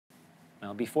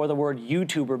Well, before the word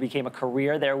YouTuber became a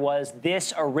career, there was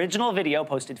this original video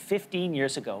posted 15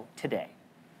 years ago today.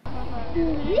 All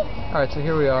right, so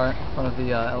here we are in front of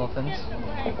the elephants.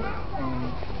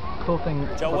 Cool thing.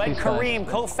 Jawed Karim,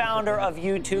 co-founder of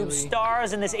YouTube,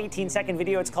 stars in this 18-second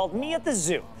video. It's called Me at the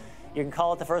Zoo. You can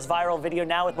call it the first viral video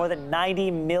now with more than 90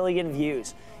 million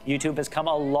views. YouTube has come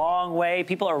a long way.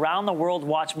 People around the world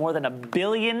watch more than 1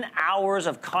 billion hours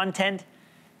of content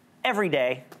every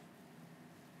day.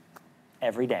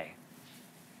 Every day.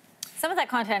 Some of that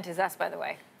content is us, by the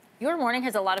way. Your Morning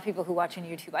has a lot of people who watch on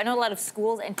YouTube. I know a lot of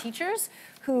schools and teachers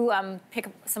who pick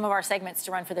up some of our segments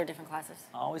to run for their different classes.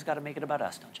 Always got to make it about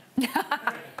us, don't you?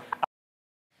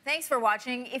 Thanks for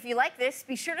watching. If you like this,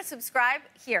 be sure to subscribe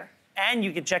here. And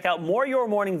you can check out more Your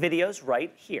Morning videos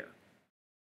right here.